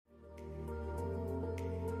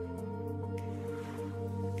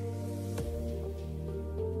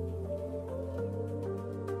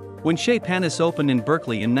When Chez Panisse opened in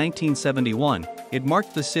Berkeley in 1971, it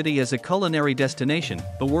marked the city as a culinary destination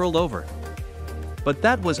the world over. But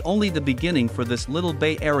that was only the beginning for this little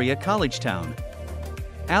Bay Area college town.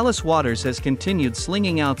 Alice Waters has continued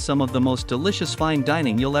slinging out some of the most delicious fine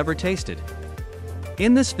dining you'll ever tasted.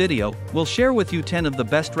 In this video, we'll share with you 10 of the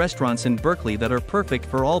best restaurants in Berkeley that are perfect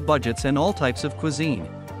for all budgets and all types of cuisine.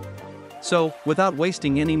 So, without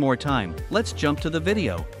wasting any more time, let's jump to the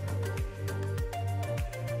video.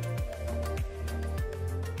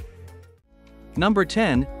 Number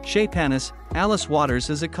 10, Chez Panisse. Alice Waters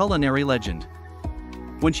is a culinary legend.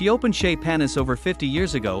 When she opened Chez Panisse over 50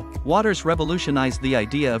 years ago, Waters revolutionized the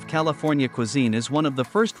idea of California cuisine as one of the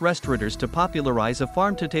first restaurateurs to popularize a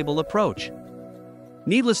farm-to-table approach.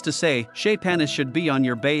 Needless to say, Chez Panisse should be on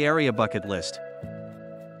your Bay Area bucket list.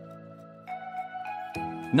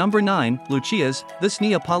 Number 9, Lucia's. This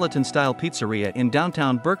Neapolitan-style pizzeria in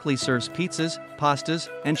downtown Berkeley serves pizzas, pastas,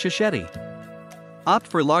 and cicchetti. Opt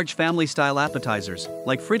for large family-style appetizers,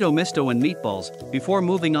 like fritto misto and meatballs, before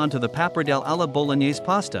moving on to the pappardelle alla bolognese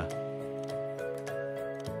pasta.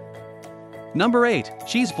 Number 8,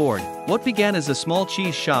 Cheese Board. What began as a small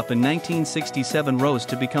cheese shop in 1967 rose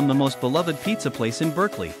to become the most beloved pizza place in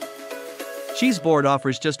Berkeley. Cheese Board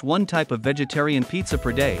offers just one type of vegetarian pizza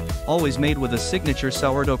per day, always made with a signature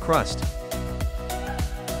sourdough crust.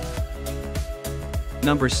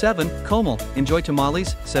 Number 7, Comel. Enjoy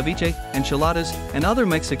tamales, ceviche, enchiladas, and other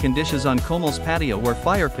Mexican dishes on Comel's patio, where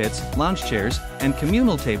fire pits, lounge chairs, and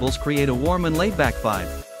communal tables create a warm and laid-back vibe.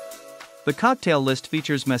 The cocktail list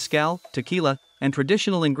features mezcal, tequila, and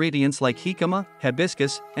traditional ingredients like jicama,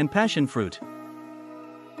 hibiscus, and passion fruit.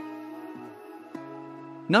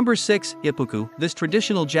 Number 6, Ippuku. This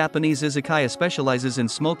traditional Japanese izakaya specializes in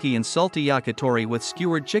smoky and salty yakitori with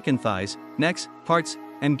skewered chicken thighs, necks, hearts,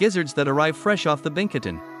 and gizzards that arrive fresh off the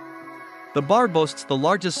Binkaton. The bar boasts the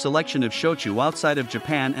largest selection of shochu outside of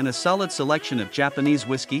Japan and a solid selection of Japanese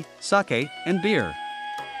whiskey, sake, and beer.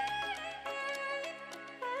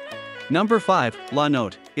 Number 5, La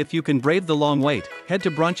Note. If you can brave the long wait, head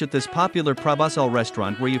to brunch at this popular Provençal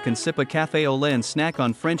restaurant where you can sip a café au lait and snack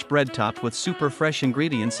on French bread topped with super fresh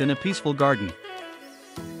ingredients in a peaceful garden.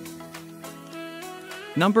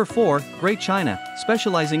 Number 4, Great China.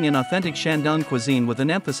 Specializing in authentic Shandong cuisine with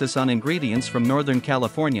an emphasis on ingredients from Northern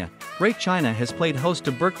California, Great China has played host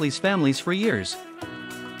to Berkeley's families for years.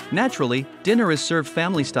 Naturally, dinner is served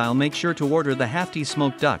family-style. Make sure to order the Hafti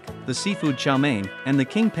smoked duck, the seafood chow mein, and the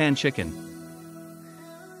king pan chicken.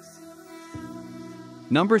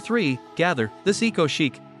 Number 3, Gather. This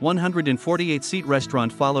eco-chic, 148-seat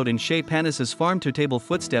restaurant followed in Chez Panisse's farm-to-table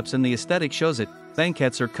footsteps, and the aesthetic shows it.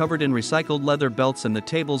 Banquettes are covered in recycled leather belts and the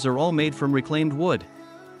tables are all made from reclaimed wood.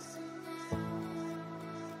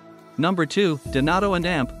 Number 2, Donato and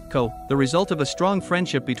Amp Co. The result of a strong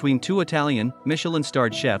friendship between two Italian,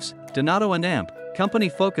 Michelin-starred chefs, Donato and Amp Company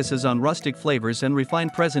focuses on rustic flavors and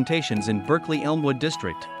refined presentations in Berkeley Elmwood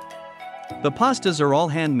District. The pastas are all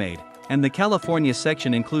handmade, and the California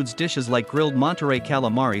section includes dishes like grilled Monterey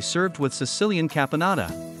calamari served with Sicilian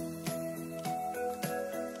caponata.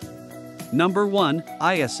 Number 1,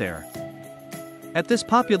 Iaser. At this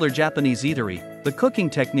popular Japanese eatery, the cooking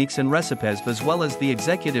techniques and recipes as well as the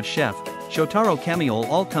executive chef, Shotaro Kamiol,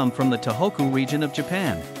 all come from the Tohoku region of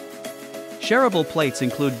Japan. Shareable plates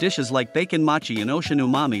include dishes like bacon mochi and ocean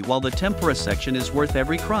umami, while the tempura section is worth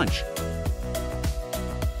every crunch.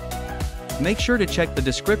 Make sure to check the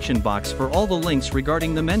description box for all the links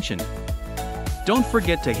regarding the mentioned. Don't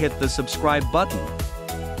forget to hit the subscribe button.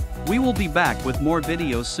 We will be back with more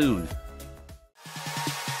videos soon.